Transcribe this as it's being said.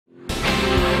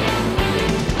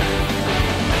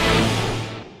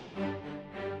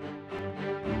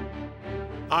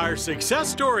Our success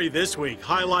story this week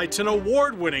highlights an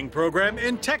award-winning program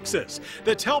in Texas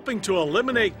that's helping to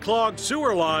eliminate clogged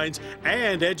sewer lines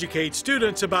and educate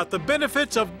students about the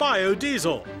benefits of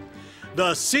biodiesel.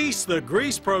 The Cease the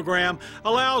Grease program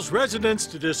allows residents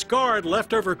to discard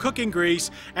leftover cooking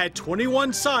grease at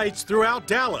 21 sites throughout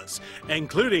Dallas,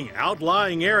 including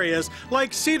outlying areas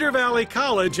like Cedar Valley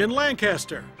College in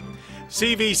Lancaster.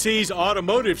 CVC's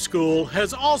automotive school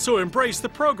has also embraced the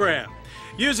program.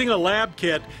 Using a lab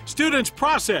kit, students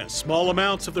process small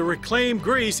amounts of the reclaimed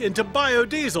grease into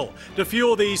biodiesel to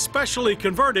fuel these specially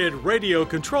converted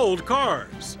radio-controlled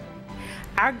cars.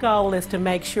 Our goal is to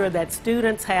make sure that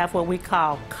students have what we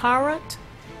call current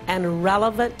and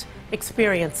relevant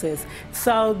experiences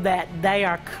so that they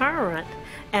are current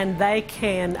and they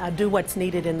can do what's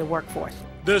needed in the workforce.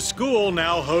 The school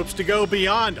now hopes to go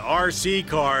beyond RC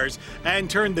cars and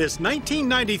turn this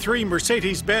 1993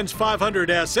 Mercedes-Benz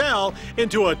 500 SL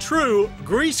into a true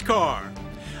grease car.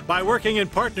 By working in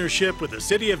partnership with the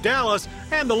City of Dallas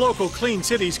and the local Clean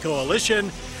Cities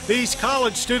Coalition, these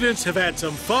college students have had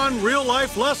some fun,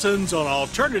 real-life lessons on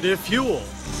alternative fuel.